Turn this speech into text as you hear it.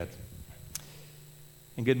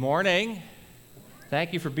And good morning.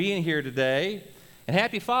 Thank you for being here today. And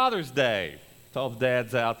happy Father's Day to all the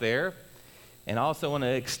dads out there. And I also want to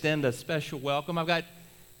extend a special welcome. I've got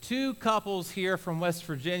two couples here from West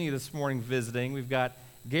Virginia this morning visiting. We've got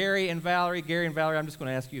Gary and Valerie. Gary and Valerie, I'm just going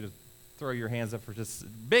to ask you to throw your hands up for just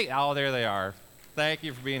big. Oh, there they are. Thank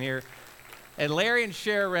you for being here. And Larry and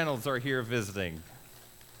Cher Reynolds are here visiting.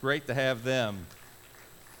 Great to have them.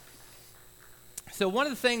 So one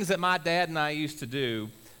of the things that my dad and I used to do,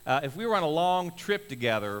 if we were on a long trip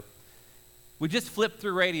together, we just flipped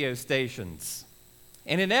through radio stations.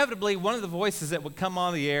 And inevitably, one of the voices that would come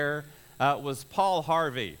on the air was Paul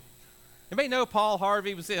Harvey. Anybody know Paul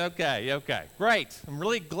Harvey? Okay, great. I'm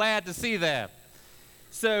really glad to see that.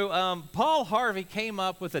 So Paul Harvey came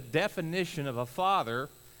up with a definition of a father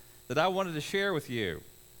that I wanted to share with you.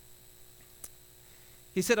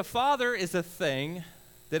 He said, a father is a thing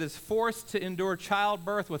that is forced to endure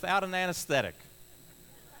childbirth without an anesthetic.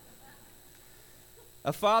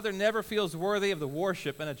 A father never feels worthy of the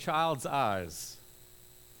worship in a child's eyes.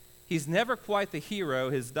 He's never quite the hero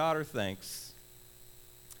his daughter thinks,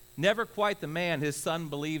 never quite the man his son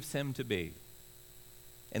believes him to be.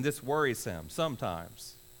 And this worries him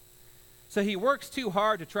sometimes. So he works too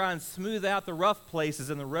hard to try and smooth out the rough places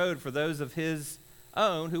in the road for those of his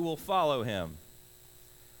own who will follow him.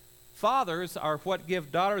 Fathers are what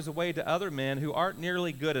give daughters away to other men who aren't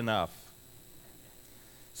nearly good enough,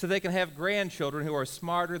 so they can have grandchildren who are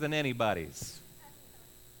smarter than anybody's.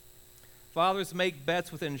 Fathers make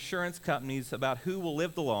bets with insurance companies about who will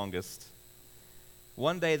live the longest.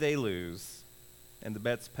 One day they lose, and the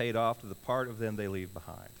bet's paid off to the part of them they leave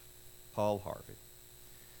behind. Paul Harvey.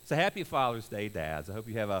 So happy Father's Day, dads. I hope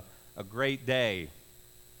you have a great day.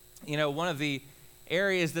 You know, one of the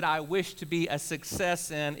areas that I wish to be a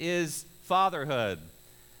success in is fatherhood.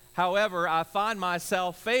 However, I find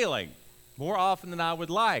myself failing more often than I would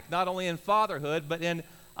like, not only in fatherhood, but in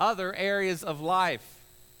other areas of life.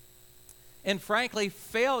 And frankly,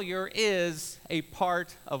 failure is a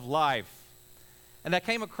part of life. And I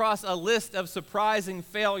came across a list of surprising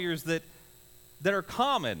failures that are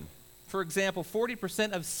common. For example,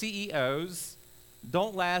 40% of CEOs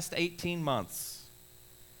don't last 18 months.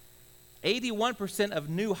 81% of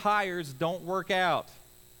new hires don't work out.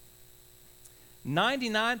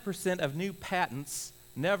 99% of new patents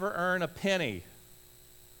never earn a penny.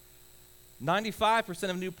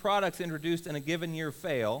 95% of new products introduced in a given year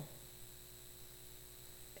fail.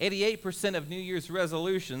 88% of New Year's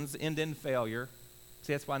resolutions end in failure.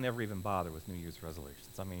 See, that's why I never even bother with New Year's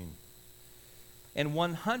resolutions. And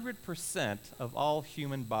 100% of all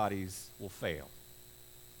human bodies will fail.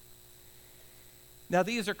 Now,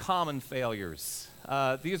 these are common failures.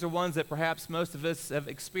 These are ones that perhaps most of us have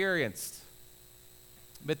experienced.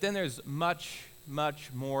 But then there's much, much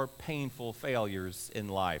more painful failures in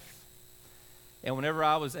life. And whenever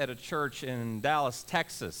I was at a church in Dallas,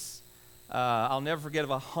 Texas, I'll never forget of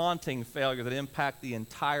a haunting failure that impacted the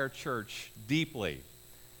entire church deeply.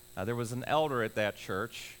 There was an elder at that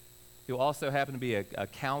church who also happened to be a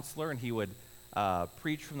counselor, and he would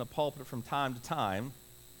preach from the pulpit from time to time.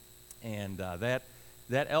 And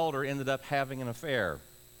that elder ended up having an affair.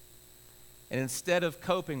 And instead of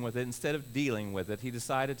coping with it, instead of dealing with it, he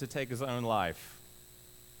decided to take his own life.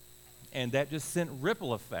 And that just sent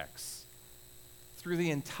ripple effects through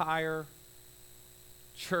the entire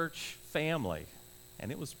church family.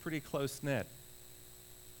 And it was pretty close-knit.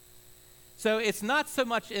 So it's not so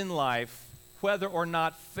much in life whether or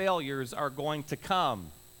not failures are going to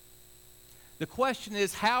come. The question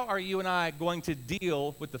is, how are you and I going to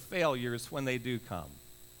deal with the failures when they do come?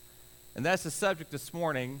 And that's the subject this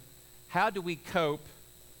morning. How do we cope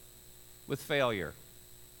with failure?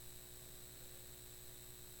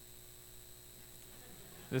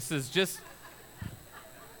 This is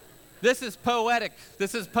poetic.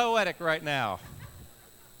 This is poetic right now.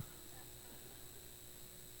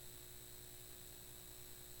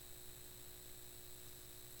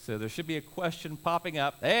 So there should be a question popping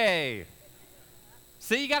up. Hey!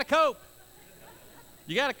 See, you got to cope.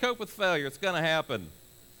 You got to cope with failure. It's going to happen.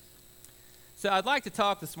 So I'd like to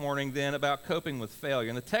talk this morning then about coping with failure.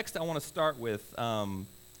 And the text I want to start with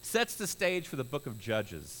sets the stage for the book of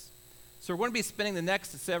Judges. So we're going to be spending the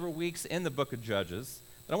next several weeks in the book of Judges.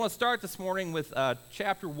 But I want to start this morning with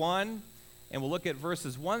chapter 1, and we'll look at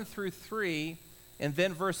verses 1 through 3, and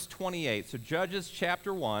then verse 28. So Judges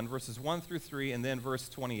chapter 1, verses 1 through 3, and then verse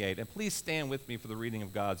 28. And please stand with me for the reading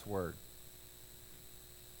of God's word.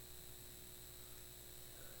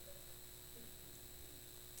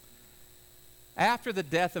 After the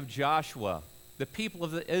death of Joshua, the people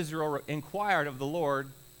of Israel inquired of the Lord,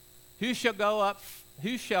 who shall go up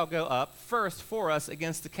who shall go up first for us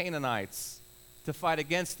against the Canaanites to fight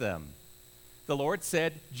against them? The Lord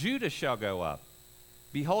said, Judah shall go up.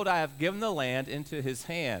 Behold, I have given the land into his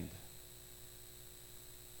hand.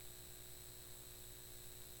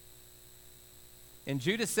 And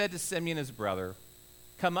Judah said to Simeon his brother,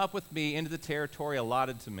 come up with me into the territory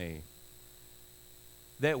allotted to me,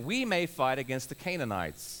 that we may fight against the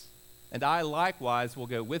Canaanites. And I likewise will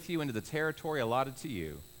go with you into the territory allotted to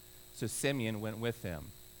you. So Simeon went with him.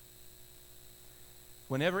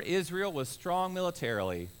 Whenever Israel was strong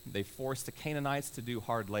militarily, they forced the Canaanites to do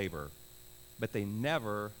hard labor, but they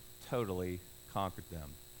never totally conquered them.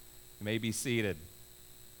 You may be seated.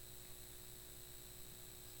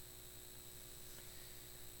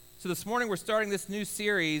 So this morning we're starting this new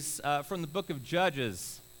series from the book of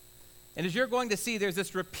Judges. And as you're going to see, there's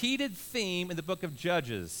this repeated theme in the book of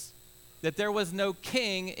Judges, that there was no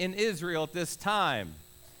king in Israel at this time.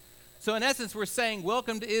 So in essence, we're saying,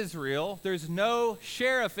 welcome to Israel. There's no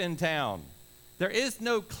sheriff in town. There is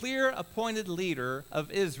no clear appointed leader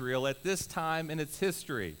of Israel at this time in its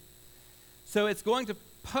history. So it's going to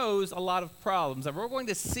pose a lot of problems. And we're going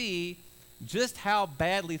to see just how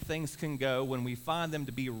badly things can go when we find them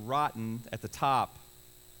to be rotten at the top.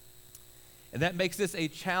 And that makes this a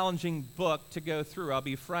challenging book to go through. I'll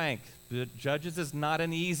be frank. Judges is not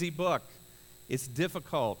an easy book. It's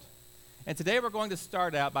difficult. And today we're going to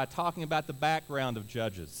start out by talking about the background of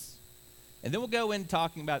Judges. And then we'll go in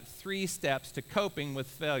talking about 3 steps to coping with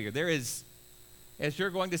failure. There is, as you're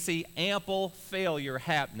going to see, ample failure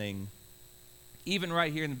happening, even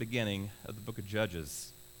right here in the beginning of the book of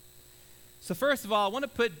Judges. So first of all, I want to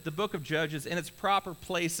put the book of Judges in its proper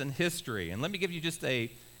place in history. And let me give you just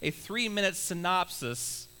a 3-minute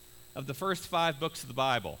synopsis of the first 5 books of the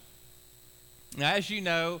Bible. Now, as you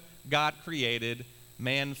know, God created,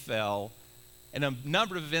 man fell, and a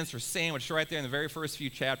number of events are sandwiched right there in the very first few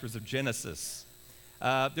chapters of Genesis.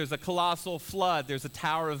 There's a colossal flood, there's a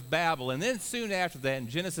Tower of Babel, and then soon after that, in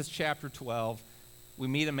Genesis chapter 12, we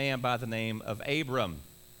meet a man by the name of Abram.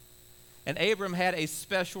 And Abram had a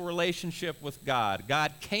special relationship with God.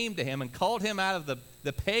 God came to him and called him out of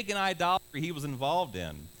the pagan idolatry he was involved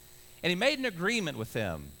in. And he made an agreement with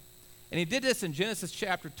him. And he did this in Genesis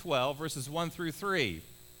chapter 12, verses 1 through 3.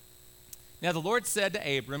 Now the Lord said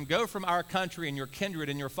to Abram, go from our country and your kindred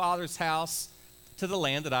and your father's house to the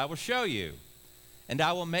land that I will show you. And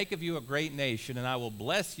I will make of you a great nation, and I will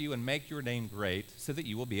bless you and make your name great, so that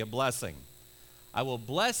you will be a blessing. I will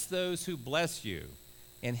bless those who bless you,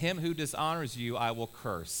 and him who dishonors you I will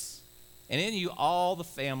curse. And in you all the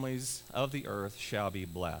families of the earth shall be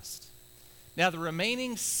blessed. Now the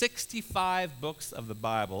remaining 65 books of the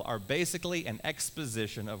Bible are basically an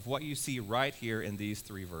exposition of what you see right here in these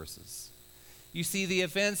 3 verses. You see the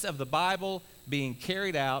events of the Bible being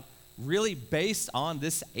carried out really based on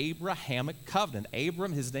this Abrahamic covenant.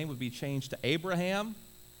 Abram, his name would be changed to Abraham,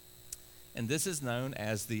 and this is known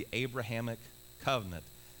as the Abrahamic covenant.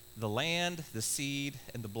 The land, the seed,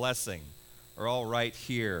 and the blessing are all right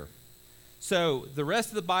here. So the rest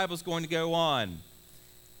of the Bible is going to go on.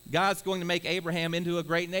 God's going to make Abraham into a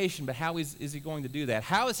great nation, but how is he going to do that?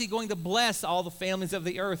 How is he going to bless all the families of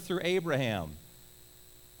the earth through Abraham?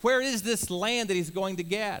 Where is this land that he's going to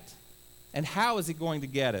get? And how is he going to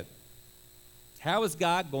get it? How is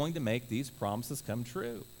God going to make these promises come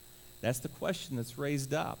true? That's the question that's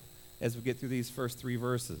raised up as we get through these first 3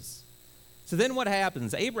 verses. So then what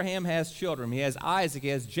happens? Abraham has children. He has Isaac, he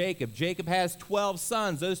has Jacob. Jacob has 12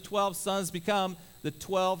 sons. Those 12 sons become the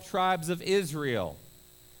 12 tribes of Israel.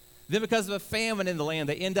 Then because of a famine in the land,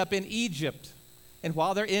 they end up in Egypt. And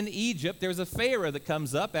while they're in Egypt, there's a Pharaoh that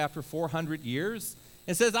comes up after 400 years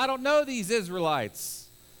and says, I don't know these Israelites.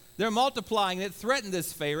 They're multiplying. It threatened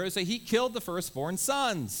this Pharaoh, so he killed the firstborn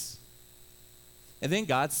sons. And then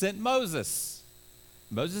God sent Moses.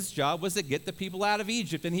 Moses' job was to get the people out of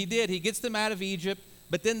Egypt, and he did. He gets them out of Egypt,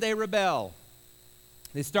 but then they rebel.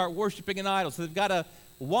 They start worshiping an idol, so they've got to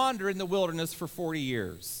wander in the wilderness for 40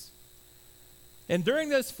 years. And during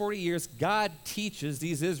those 40 years, God teaches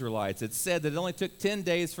these Israelites. It's said that it only took 10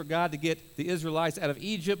 days for God to get the Israelites out of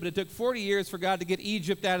Egypt, but it took 40 years for God to get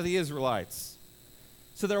Egypt out of the Israelites.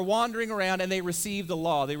 So they're wandering around, and they receive the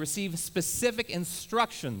law. They receive specific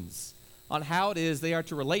instructions on how it is they are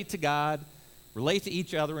to relate to God, relate to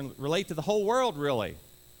each other, and relate to the whole world, really.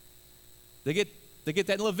 They get that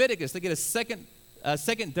in Leviticus. They get a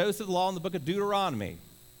second dose of the law in the book of Deuteronomy.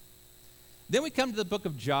 Then we come to the book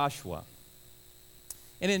of Joshua.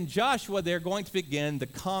 And in Joshua, they're going to begin the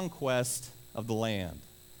conquest of the land.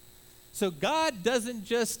 So God doesn't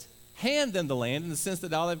just hand them the land in the sense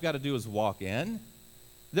that all they've got to do is walk in.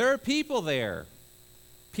 There are people there.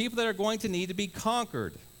 people that are going to need to be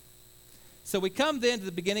conquered. So we come then to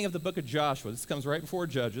the beginning of the book of Joshua. This comes right before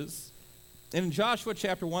Judges. And in Joshua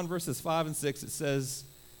chapter 1, verses 5 and 6, it says,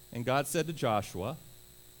 "And God said to Joshua,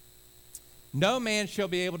 'No man shall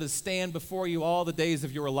be able to stand before you all the days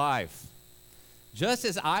of your life. Just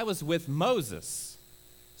as I was with Moses,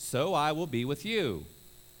 so I will be with you.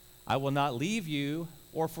 I will not leave you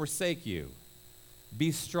or forsake you.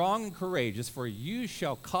 Be strong and courageous, for you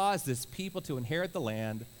shall cause this people to inherit the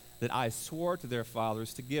land that I swore to their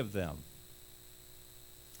fathers to give them.'"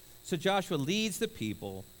 So Joshua leads the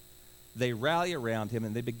people. They rally around him,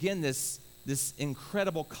 and they begin this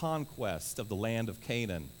incredible conquest of the land of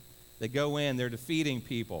Canaan. They go in, they're defeating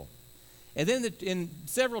people. And then in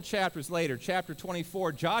several chapters later, chapter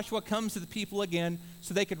 24, Joshua comes to the people again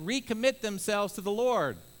so they could recommit themselves to the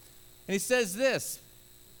Lord. And he says this.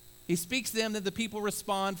 He speaks to them, that the people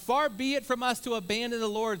respond, "Far be it from us to abandon the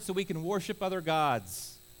Lord so we can worship other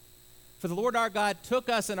gods. For the Lord our God took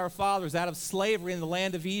us and our fathers out of slavery in the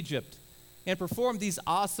land of Egypt and performed these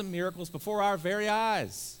awesome miracles before our very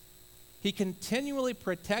eyes. He continually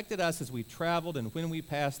protected us as we traveled and when we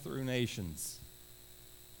passed through nations.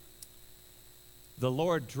 The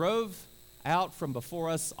Lord drove out from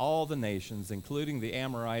before us all the nations, including the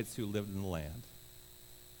Amorites who lived in the land."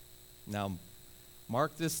 Now,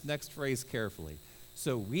 mark this next phrase carefully.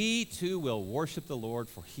 "So we too will worship the Lord,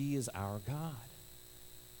 for he is our God."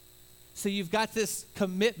 So you've got this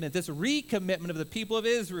commitment, this recommitment of the people of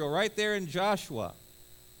Israel right there in Joshua.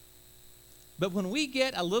 But when we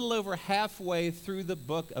get a little over halfway through the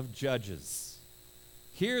book of Judges,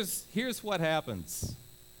 here's what happens.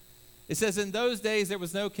 It says, "In those days there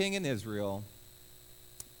was no king in Israel.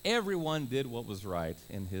 Everyone did what was right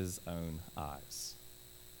in his own eyes."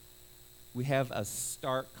 We have a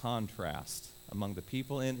stark contrast among the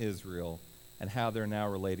people in Israel and how they're now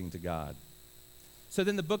relating to God. So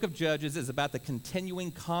then the book of Judges is about the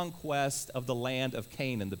continuing conquest of the land of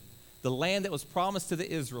Canaan, the land that was promised to the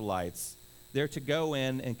Israelites. They're to go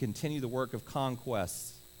in and continue the work of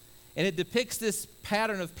conquest. And it depicts this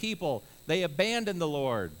pattern of people. They abandon the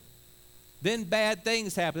Lord. Then bad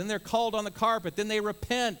things happen. Then they're called on the carpet. Then they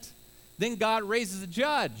repent. Then God raises a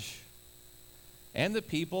judge. And the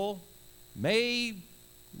people may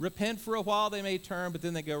repent for a while. They may turn, but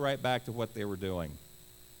then they go right back to what they were doing.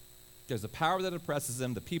 There's a power that oppresses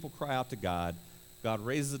them. The people cry out to God. God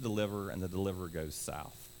raises a deliverer, and the deliverer goes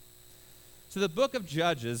south. So the book of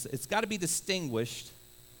Judges, it's got to be distinguished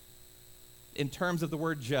in terms of the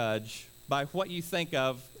word judge by what you think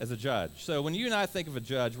of as a judge. So when you and I think of a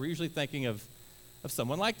judge, we're usually thinking of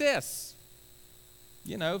someone like this.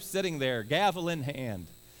 You know, sitting there, gavel in hand,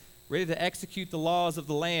 ready to execute the laws of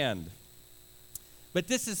the land. But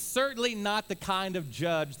this is certainly not the kind of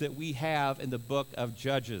judge that we have in the book of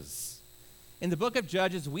Judges. In the book of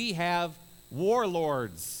Judges, we have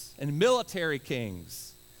warlords and military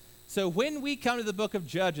kings. So when we come to the book of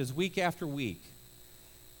Judges week after week,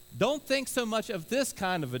 don't think so much of this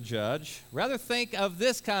kind of a judge. Rather think of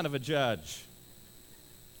this kind of a judge.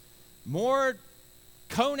 More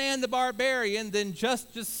Conan the Barbarian than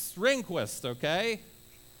Justice Rehnquist, okay?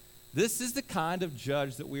 This is the kind of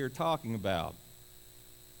judge that we are talking about.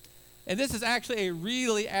 And this is actually a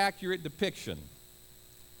really accurate depiction.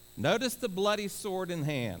 Notice the bloody sword in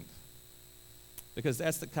hand, because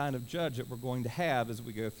that's the kind of judge that we're going to have as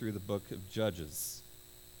we go through the book of Judges.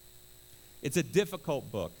 It's a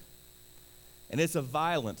difficult book, and it's a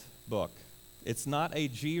violent book. It's not a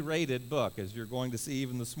G-rated book, as you're going to see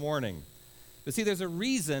even this morning. But see, there's a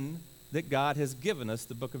reason that God has given us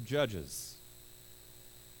the book of Judges.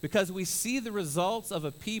 Because we see the results of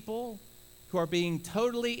a people who are being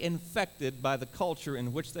totally infected by the culture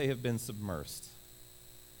in which they have been submersed.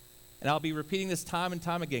 And I'll be repeating this time and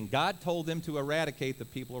time again. God told them to eradicate the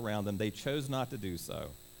people around them. They chose not to do so.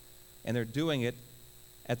 And they're doing it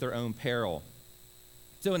at their own peril.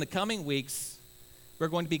 So in the coming weeks, we're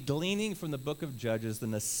going to be gleaning from the book of Judges the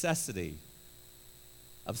necessity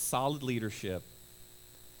of solid leadership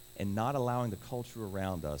and not allowing the culture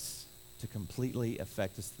around us to completely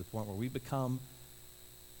affect us to the point where we become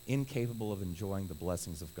incapable of enjoying the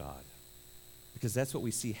blessings of God. Because that's what we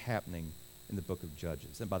see happening in the book of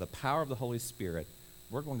Judges. And by the power of the Holy Spirit,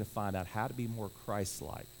 we're going to find out how to be more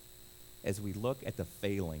Christ-like as we look at the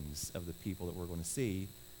failings of the people that we're going to see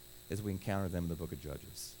as we encounter them in the book of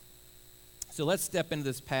Judges. So let's step into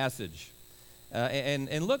this passage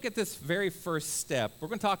and look at this very first step. We're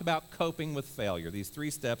going to talk about coping with failure, these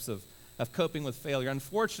 3 steps of coping with failure,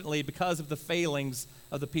 unfortunately, because of the failings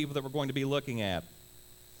of the people that we're going to be looking at.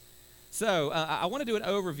 So I want to do an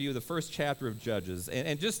overview of the first chapter of Judges,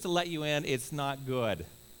 and just to let you in, it's not good.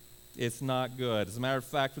 It's not good. As a matter of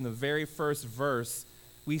fact, from the very first verse,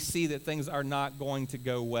 we see that things are not going to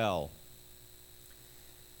go well.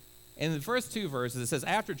 In the first two verses, it says,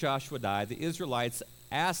 after Joshua died, the Israelites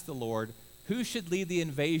asked the Lord, who should lead the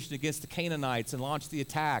invasion against the Canaanites and launch the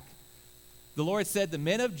attack? The Lord said, the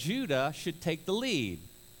men of Judah should take the lead.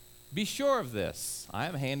 Be sure of this. I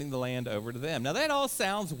am handing the land over to them. Now that all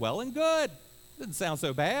sounds well and good. Doesn't sound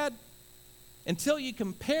so bad. Until you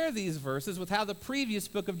compare these verses with how the previous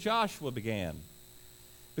book of Joshua began.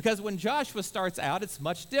 Because when Joshua starts out, it's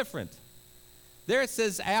much different. There it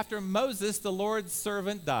says, after Moses, the Lord's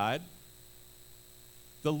servant, died,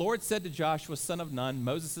 the Lord said to Joshua, son of Nun,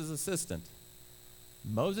 Moses' assistant,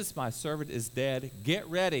 Moses, my servant, is dead. Get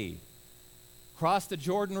ready. Cross the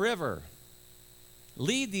Jordan River.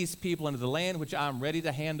 Lead these people into the land which I'm ready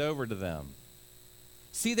to hand over to them.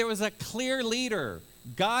 See, there was a clear leader.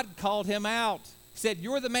 God called him out. He said,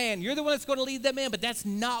 you're the man. You're the one that's going to lead them in. But that's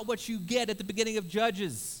not what you get at the beginning of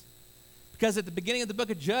Judges. Because at the beginning of the book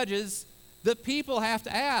of Judges, the people have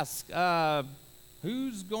to ask,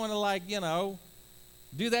 who's going to,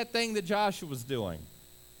 do that thing that Joshua was doing?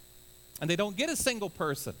 And they don't get a single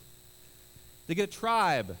person. They get a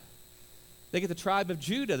tribe. They get the tribe of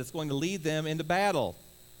Judah that's going to lead them into battle.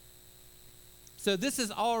 So this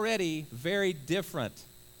is already very different.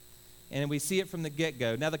 And we see it from the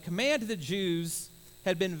get-go. Now, the command to the Jews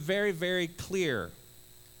had been very, very clear.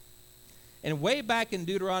 And way back in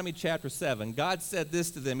Deuteronomy chapter 7, God said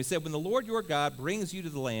this to them. He said, when the Lord your God brings you to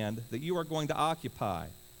the land that you are going to occupy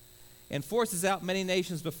and forces out many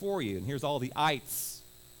nations before you, and here's all the ites,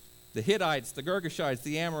 the Hittites, the Girgashites,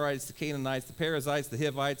 the Amorites, the Canaanites, the Perizzites, the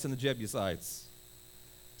Hivites, and the Jebusites,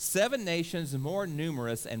 7 nations more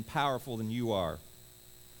numerous and powerful than you are.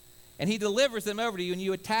 And he delivers them over to you, and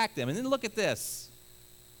you attack them. And then look at this.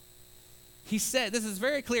 He said, this is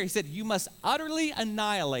very clear. He said, you must utterly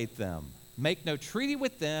annihilate them, make no treaty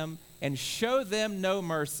with them, and show them no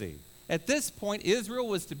mercy. At this point, Israel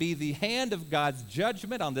was to be the hand of God's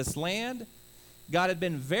judgment on this land. God had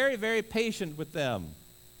been very, very patient with them.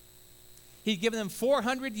 He'd given them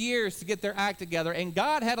 400 years to get their act together, and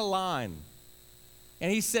God had a line.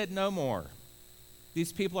 And he said, no more.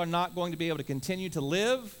 These people are not going to be able to continue to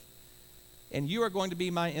live, and you are going to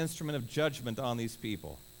be my instrument of judgment on these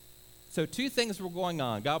people. So 2 things were going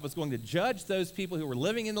on. God was going to judge those people who were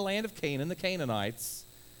living in the land of Canaan, the Canaanites,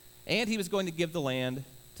 and he was going to give the land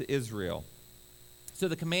to Israel. So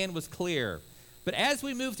the command was clear. But as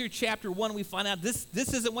we move through chapter 1, we find out this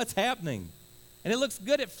isn't what's happening. And it looks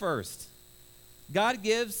good at first. God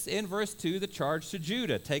gives, in verse 2, the charge to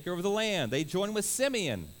Judah, take over the land. They join with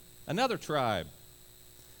Simeon, another tribe.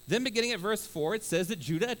 Then beginning at verse 4, it says that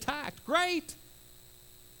Judah attacked. Great!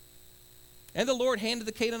 And the Lord handed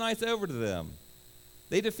the Canaanites over to them.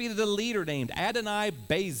 They defeated a leader named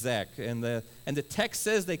Adonai-Bezek, and the text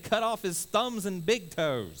says they cut off his thumbs and big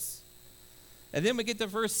toes. And then we get to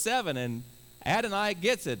verse 7, and Adonai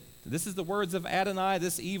gets it. This is the words of Adonai,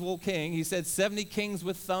 this evil king. He said, 70 kings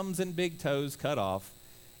with thumbs and big toes cut off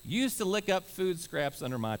used to lick up food scraps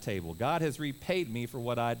under my table. God has repaid me for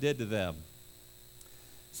what I did to them.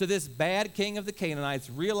 So this bad king of the Canaanites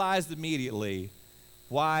realized immediately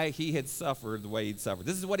why he had suffered the way he'd suffered.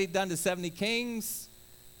 This is what he'd done to 70 kings,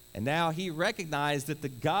 and now he recognized that the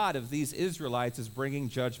God of these Israelites is bringing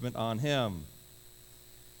judgment on him.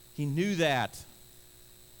 He knew that.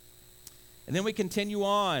 And then we continue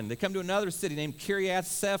on. They come to another city named Kiriath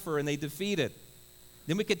Sefer, and they defeat it.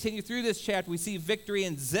 Then we continue through this chapter. We see victory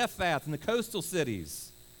in Zephath and the coastal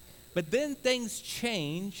cities. But then things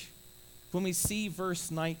change when we see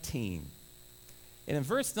verse 19. And in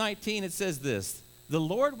verse 19 it says this, the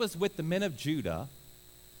Lord was with the men of Judah.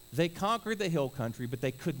 They conquered the hill country, but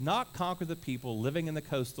they could not conquer the people living in the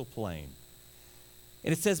coastal plain.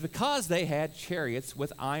 And it says, because they had chariots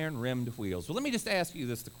with iron-rimmed wheels. Well, let me just ask you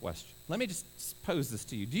this question. Let me just pose this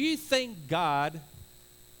to you. Do you think God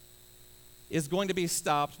is going to be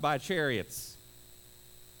stopped by chariots?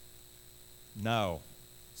 No.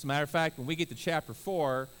 As a matter of fact, when we get to chapter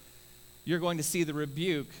 4, you're going to see the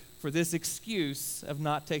rebuke for this excuse of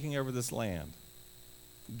not taking over this land.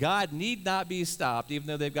 God need not be stopped, even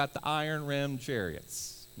though they've got the iron-rimmed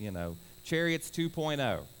chariots. Chariots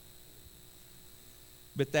 2.0.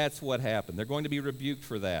 But that's what happened. They're going to be rebuked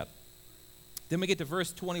for that. Then we get to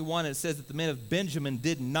verse 21, and it says that the men of Benjamin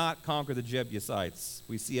did not conquer the Jebusites.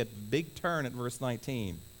 We see a big turn at verse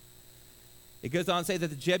 19. It goes on to say that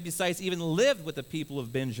the Jebusites even lived with the people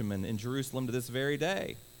of Benjamin in Jerusalem to this very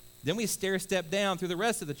day. Then we step down through the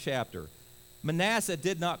rest of the chapter. Manasseh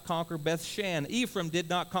did not conquer Bethshan. Ephraim did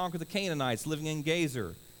not conquer the Canaanites living in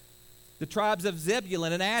Gezer. The tribes of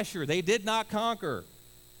Zebulun and Asher, they did not conquer.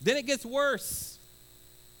 Then it gets worse.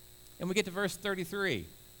 And we get to verse 33.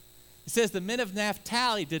 It says, the men of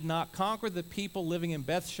Naphtali did not conquer the people living in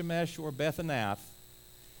Beth Shemesh or Beth Anath.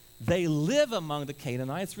 They live among the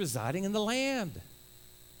Canaanites residing in the land.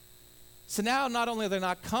 So now not only are they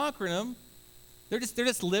not conquering them, they're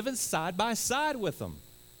just living side by side with them.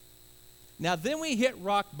 Now then we hit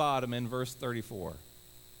rock bottom in verse 34.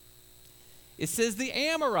 It says the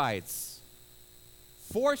Amorites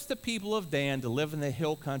forced the people of Dan to live in the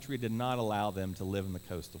hill country, did not allow them to live in the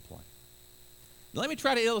coastal plain. Now, let me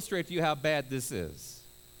try to illustrate to you how bad this is.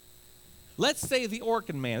 Let's say the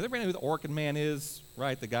Orkin man. Does everybody know who the Orkin man is?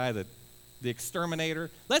 Right, the guy the exterminator.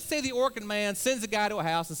 Let's say the Orkin man sends a guy to a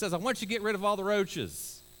house and says, I want you to get rid of all the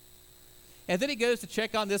roaches. And then he goes to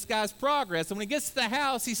check on this guy's progress. And when he gets to the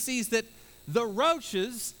house, he sees that the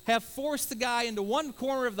roaches have forced the guy into one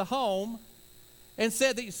corner of the home and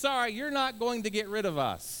said that, sorry, you're not going to get rid of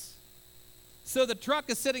us. So the truck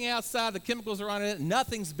is sitting outside, the chemicals are on it,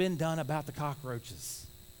 nothing's been done about the cockroaches.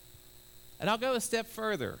 And I'll go a step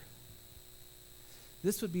further.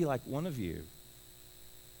 This would be like one of you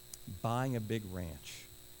buying a big ranch,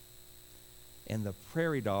 and the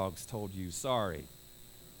prairie dogs told you, sorry,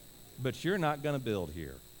 but you're not going to build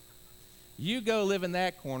here. You go live in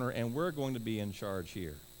that corner, and we're going to be in charge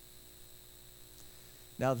here.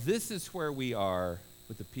 Now, this is where we are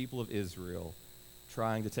with the people of Israel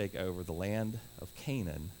trying to take over the land of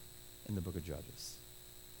Canaan in the book of Judges.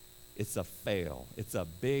 It's a fail. It's a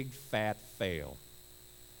big, fat fail.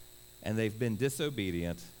 And they've been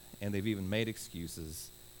disobedient, and they've even made excuses.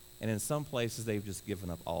 And in some places, they've just given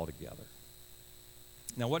up altogether.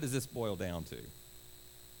 Now, what does this boil down to?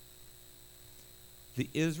 The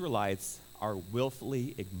Israelites are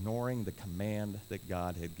willfully ignoring the command that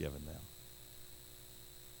God had given them.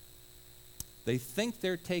 They think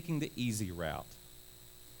they're taking the easy route.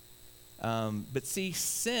 But see,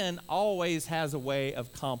 sin always has a way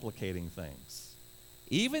of complicating things.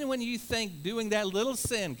 Even when you think doing that little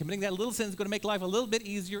sin, committing that little sin is going to make life a little bit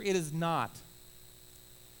easier, it is not.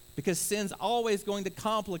 Because sin's always going to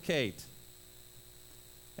complicate.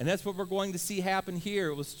 And that's what we're going to see happen here.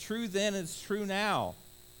 It was true then, and it's true now.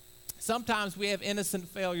 Sometimes we have innocent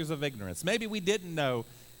failures of ignorance. Maybe we didn't know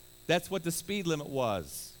that's what the speed limit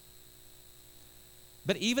was.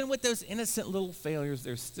 But even with those innocent little failures,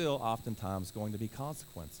 there's still oftentimes going to be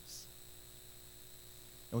consequences.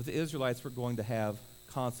 And with the Israelites, we're going to have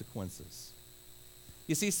consequences.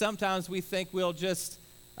 You see, sometimes we think we'll just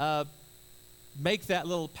make that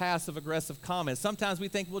little passive-aggressive comment. Sometimes we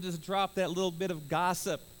think we'll just drop that little bit of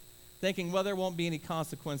gossip, thinking, well, there won't be any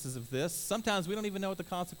consequences of this. Sometimes we don't even know what the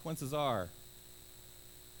consequences are.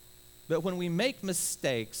 But when we make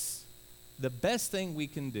mistakes, the best thing we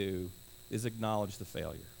can do is acknowledge the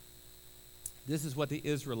failure. This is what the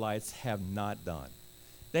Israelites have not done.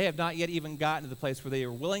 They have not yet even gotten to the place where they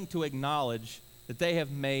are willing to acknowledge that they have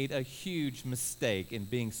made a huge mistake in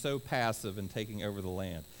being so passive and taking over the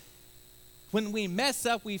land. When we mess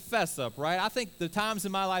up, we fess up, right? I think the times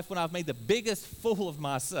in my life when I've made the biggest fool of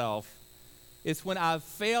myself is when I've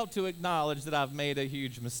failed to acknowledge that I've made a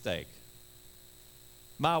huge mistake.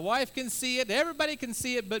 My wife can see it. Everybody can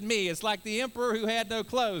see it but me. It's like the emperor who had no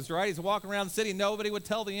clothes, right? He's walking around the city. Nobody would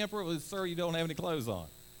tell the emperor, well, sir, you don't have any clothes on.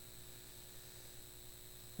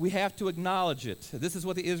 We have to acknowledge it. This is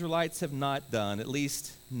what the Israelites have not done, at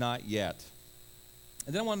least not yet.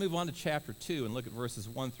 And then I want to move on to chapter 2 and look at verses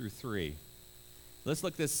 1 through 3. Let's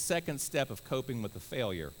look at this second step of coping with the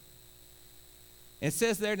failure. And it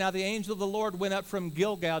says there, now the angel of the Lord went up from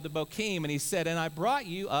Gilgal to Bochim, and he said, and I brought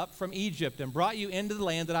you up from Egypt and brought you into the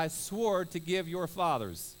land that I swore to give your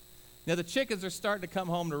fathers. Now the chickens are starting to come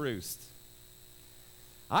home to roost.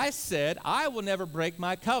 I said, I will never break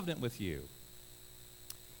my covenant with you,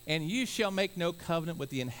 and you shall make no covenant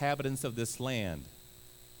with the inhabitants of this land.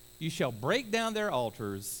 You shall break down their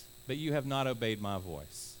altars, but you have not obeyed my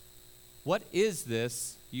voice. What is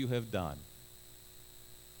this you have done?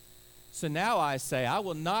 So now I say, I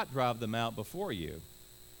will not drive them out before you,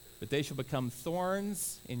 but they shall become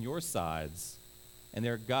thorns in your sides, and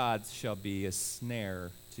their gods shall be a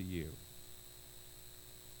snare to you.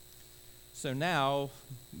 So now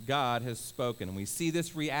God has spoken, and we see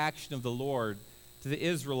this reaction of the Lord to the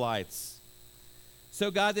Israelites.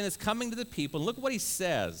 So God then is coming to the people, and look at what he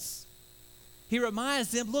says. He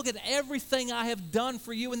reminds them, look at everything I have done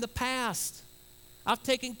for you in the past. I've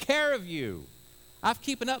taken care of you. I've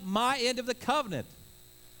keeping up my end of the covenant.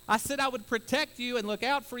 I said I would protect you and look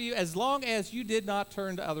out for you as long as you did not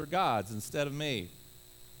turn to other gods instead of me.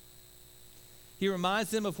 He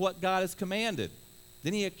reminds them of what God has commanded.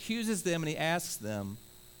 Then he accuses them and he asks them,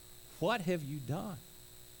 what have you done?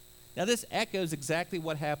 Now, this echoes exactly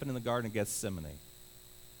what happened in the Garden of Gethsemane.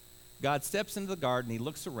 God steps into the garden, he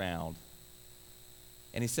looks around,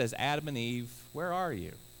 and he says, Adam and Eve, where are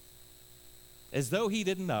you? As though he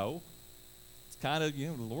didn't know. It's kind of,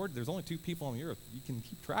 Lord, there's only 2 people on the earth. You can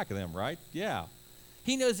keep track of them, right? Yeah.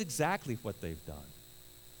 He knows exactly what they've done.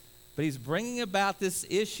 But he's bringing about this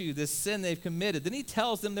issue, this sin they've committed. Then he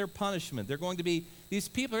tells them their punishment. These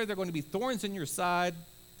people here, they're going to be thorns in your side,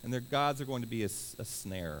 and their gods are going to be a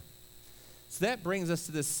snare. So that brings us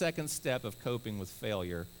to this second step of coping with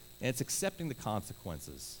failure, and it's accepting the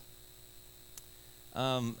consequences.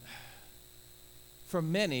 For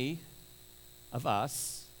many of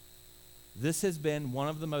us, this has been one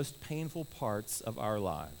of the most painful parts of our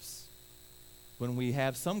lives. When we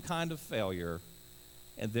have some kind of failure,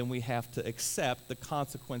 and then we have to accept the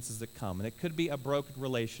consequences that come. And it could be a broken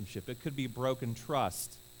relationship. It could be broken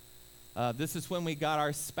trust. This is when we got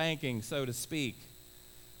our spanking, so to speak.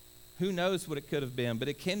 Who knows what it could have been, but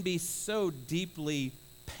it can be so deeply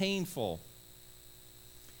painful.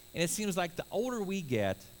 And it seems like the older we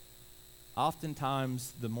get,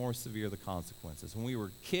 oftentimes the more severe the consequences. When we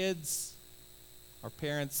were kids, our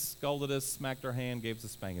parents scolded us, smacked our hand, gave us a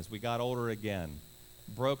spanking. As we got older again,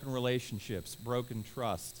 broken relationships, broken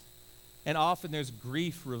trust. And often there's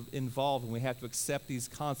grief involved when we have to accept these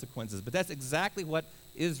consequences. But that's exactly what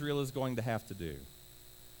Israel is going to have to do.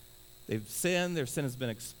 They've sinned, their sin has been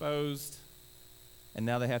exposed, and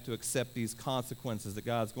now they have to accept these consequences that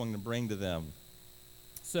God's going to bring to them.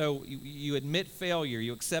 So you admit failure,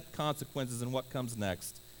 you accept consequences, and what comes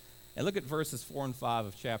next? And look at verses 4 and 5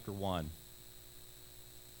 of chapter 1.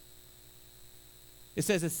 It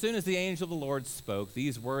says, as soon as the angel of the Lord spoke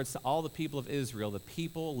these words to all the people of Israel, the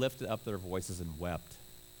people lifted up their voices and wept.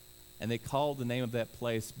 And they called the name of that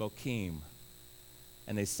place Bochim,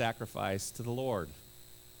 and they sacrificed to the Lord.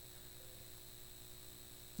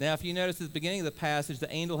 Now, if you notice at the beginning of the passage,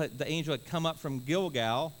 the angel had come up from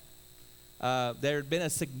Gilgal. There had been a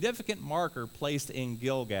significant marker placed in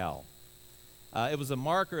Gilgal. It was a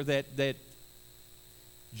marker that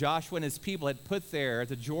Joshua and his people had put there at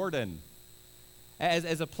the Jordan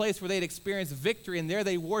as a place where they'd experienced victory, and there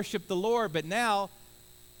they worshiped the Lord. But now,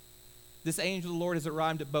 this angel of the Lord has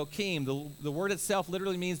arrived at Bochim. The word itself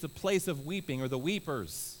literally means the place of weeping, or the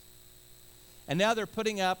weepers. And now they're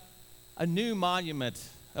putting up a new monument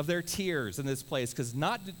of their tears in this place, because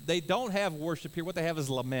they don't have worship here. What they have is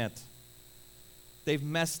lament. They've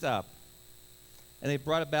messed up, and they've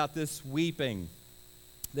brought about this weeping.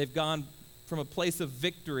 They've gone from a place of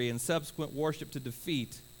victory and subsequent worship to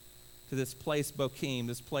defeat to this place Bochim,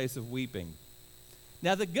 this place of weeping.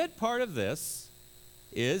 Now, the good part of this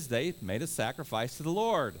is they made a sacrifice to the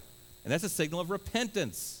Lord, and that's a signal of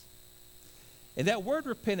repentance. And that word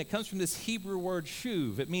repent, it comes from this Hebrew word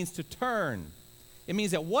shuv. It means to turn. It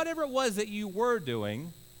means that whatever it was that you were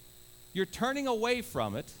doing, you're turning away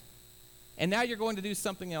from it, and now you're going to do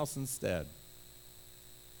something else instead.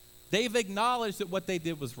 They've acknowledged that what they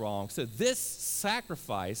did was wrong. So this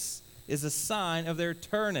sacrifice is a sign of their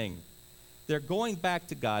turning. They're going back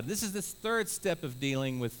to God. This is this third step of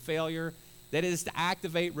dealing with failure, that is to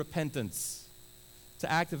activate repentance.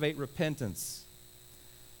 To activate repentance.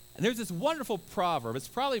 And there's this wonderful proverb. It's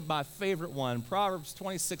probably my favorite one, Proverbs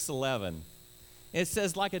 26:11. It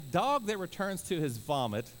says, like a dog that returns to his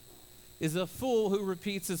vomit is a fool who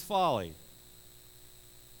repeats his folly.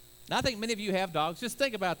 Now, I think many of you have dogs. Just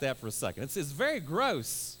think about that for a second. It's very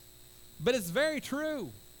gross, but it's very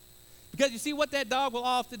true. Because you see what that dog will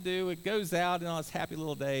often do, it goes out on its happy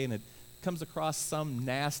little day and it comes across some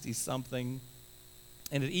nasty something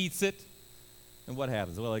and it eats it. And what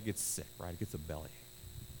happens? Well, it gets sick, right? It gets a bellyache.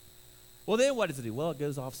 Well, then what does it do? Well, it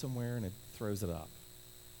goes off somewhere and it throws it up.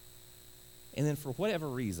 And then for whatever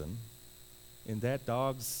reason, in that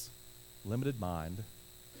dog's limited mind,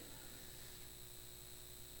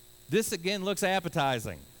 this again looks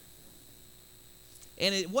appetizing.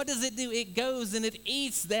 And what does it do? It goes and it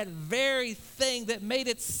eats that very thing that made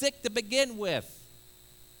it sick to begin with.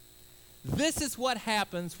 This is what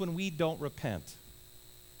happens when we don't repent.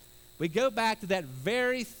 We go back to that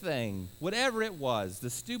very thing, whatever it was, the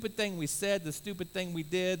stupid thing we said, the stupid thing we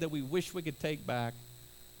did that we wish we could take back.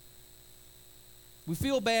 We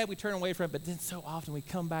feel bad, we turn away from it, but then so often we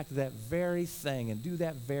come back to that very thing and do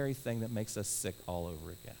that very thing that makes us sick all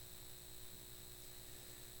over again.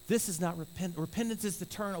 This is not repentance. Repentance is to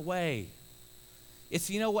turn away. It's,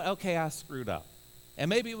 you know what, okay, I screwed up. And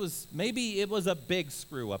maybe it was a big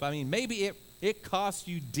screw up. I mean, maybe it cost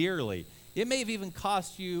you dearly. It may have even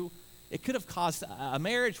cost you, it could have cost a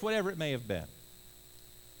marriage, whatever it may have been.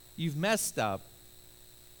 You've messed up,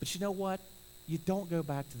 but you know what? you don't go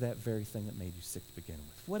back to that very thing that made you sick to begin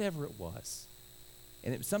with, whatever it was.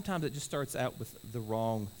 And sometimes it just starts out with the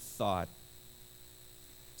wrong thought.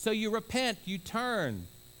 So you repent, you turn.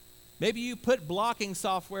 Maybe you put blocking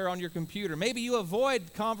software on your computer. Maybe you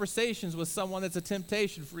avoid conversations with someone that's a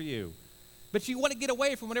temptation for you. But you want to get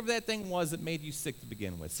away from whatever that thing was that made you sick to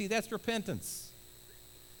begin with. See, that's repentance.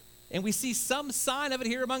 And we see some sign of it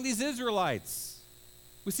here among these Israelites.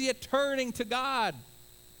 We see it turning to God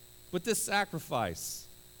with this sacrifice.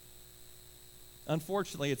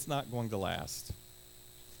 Unfortunately, it's not going to last.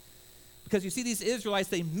 Because you see, these Israelites,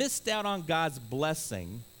 they missed out on God's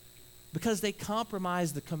blessing because they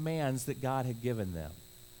compromised the commands that God had given them.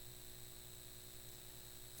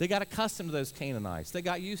 They got accustomed to those Canaanites. They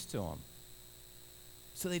got used to them.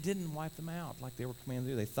 So they didn't wipe them out like they were commanded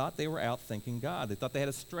to do. They thought they were outthinking God. They thought they had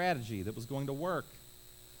a strategy that was going to work.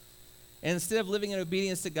 And instead of living in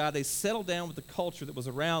obedience to God, they settled down with the culture that was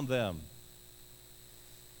around them.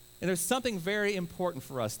 And there's something very important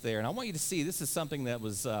for us there. And I want you to see, this is something that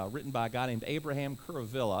was written by a guy named Abraham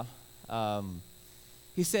Kuravilla.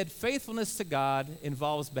 He said, faithfulness to God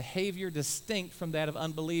involves behavior distinct from that of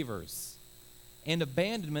unbelievers and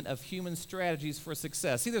abandonment of human strategies for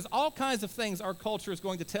success. See, there's all kinds of things our culture is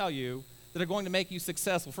going to tell you that are going to make you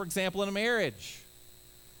successful. For example, in a marriage.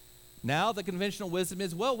 Now, the conventional wisdom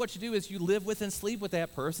is, well, what you do is you live with and sleep with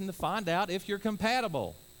that person to find out if you're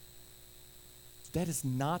compatible. That is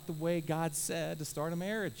not the way God said to start a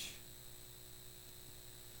marriage.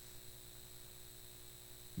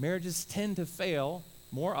 Marriages tend to fail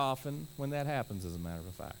more often when that happens, as a matter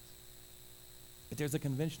of fact. But there's a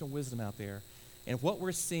conventional wisdom out there. And what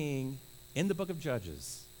we're seeing in the book of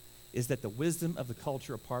Judges is that the wisdom of the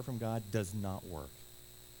culture apart from God does not work.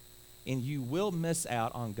 And you will miss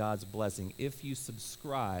out on God's blessing if you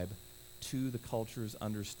subscribe to the culture's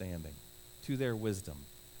understanding, to their wisdom,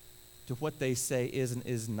 to what they say is and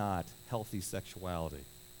is not healthy sexuality.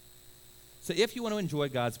 So if you want to enjoy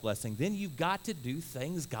God's blessing, then you've got to do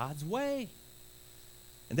things God's way.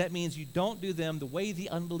 And that means you don't do them the way the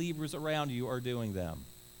unbelievers around you are doing them.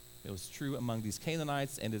 It was true among these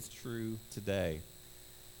Canaanites, and it's true today.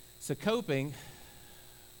 So coping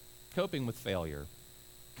with failure.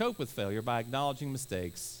 Cope with failure by acknowledging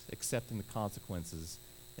mistakes, accepting the consequences,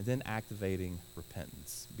 and then activating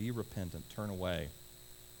repentance. Be repentant. Turn away.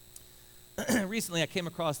 Recently, I came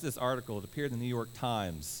across this article. It appeared in the New York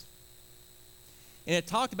Times. And it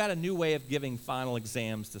talked about a new way of giving final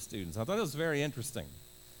exams to students. I thought it was very interesting.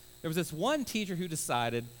 There was this one teacher who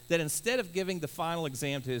decided that instead of giving the final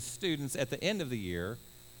exam to his students at the end of the year,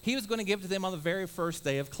 he was going to give it to them on the very first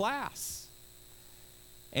day of class.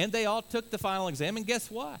 And they all took the final exam, and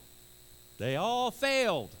guess what? They all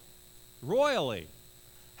failed royally.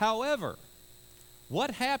 However,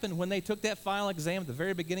 what happened when they took that final exam at the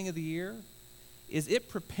very beginning of the year is it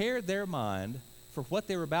prepared their mind for what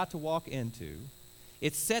they were about to walk into.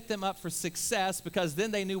 It set them up for success because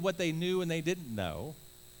then they knew what they knew and they didn't know.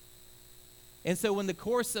 And so when that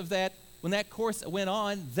course went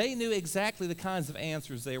on, they knew exactly the kinds of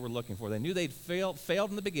answers they were looking for. They knew they'd failed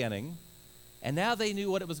in the beginning, and now they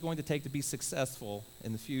knew what it was going to take to be successful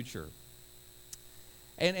in the future.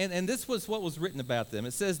 And this was what was written about them.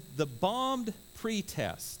 It says, the bombed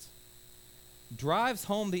pretest drives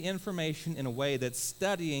home the information in a way that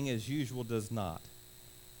studying as usual does not.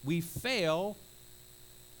 We fail,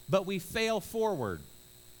 but we fail forward.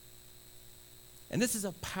 And this is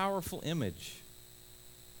a powerful image.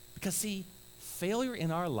 Because, see, failure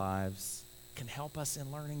in our lives can help us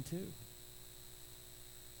in learning too.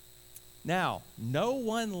 Now, no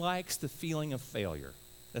one likes the feeling of failure.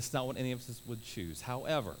 That's not what any of us would choose.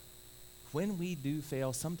 However, when we do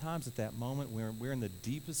fail, sometimes at that moment we're in the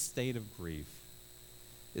deepest state of grief.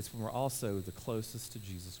 It's when we're also the closest to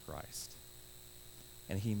Jesus Christ.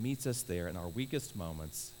 And he meets us there in our weakest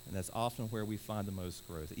moments, and that's often where we find the most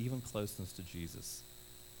growth, even closeness to Jesus.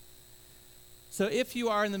 So if you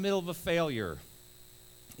are in the middle of a failure,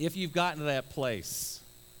 if you've gotten to that place,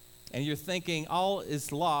 and you're thinking all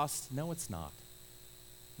is lost, no, it's not.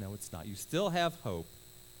 No, it's not. You still have hope.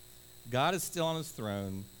 God is still on his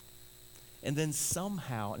throne. And then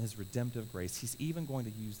somehow in his redemptive grace, he's even going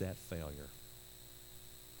to use that failure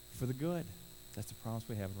for the good. That's the promise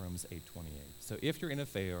we have in Romans 8:28. So if you're in a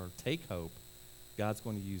failure, take hope. God's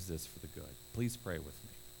going to use this for the good. Please pray with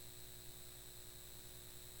me.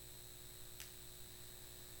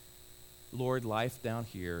 Lord, life down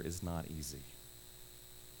here is not easy.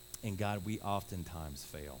 And God, we oftentimes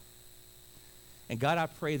fail. And God, I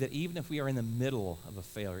pray that even if we are in the middle of a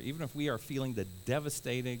failure, even if we are feeling the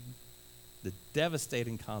devastating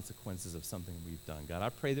consequences of something we've done, God, I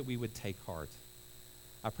pray that we would take heart.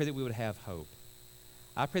 I pray that we would have hope.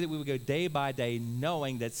 I pray that we would go day by day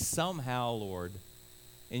knowing that somehow, Lord,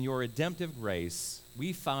 in your redemptive grace,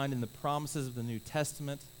 we find in the promises of the New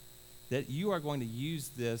Testament that you are going to use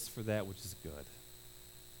this for that which is good.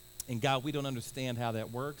 And God, we don't understand how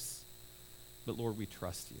that works, but Lord, we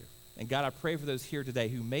trust you. And God, I pray for those here today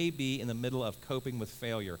who may be in the middle of coping with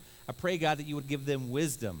failure. I pray, God, that you would give them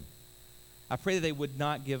wisdom. I pray that they would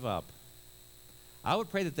not give up. I would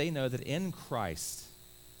pray that they know that in Christ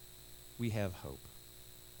we have hope.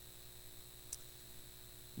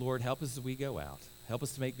 Lord, help us as we go out. Help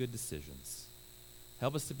us to make good decisions.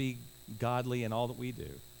 Help us to be godly in all that we do.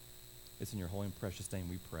 It's in your holy and precious name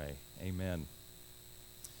we pray. Amen.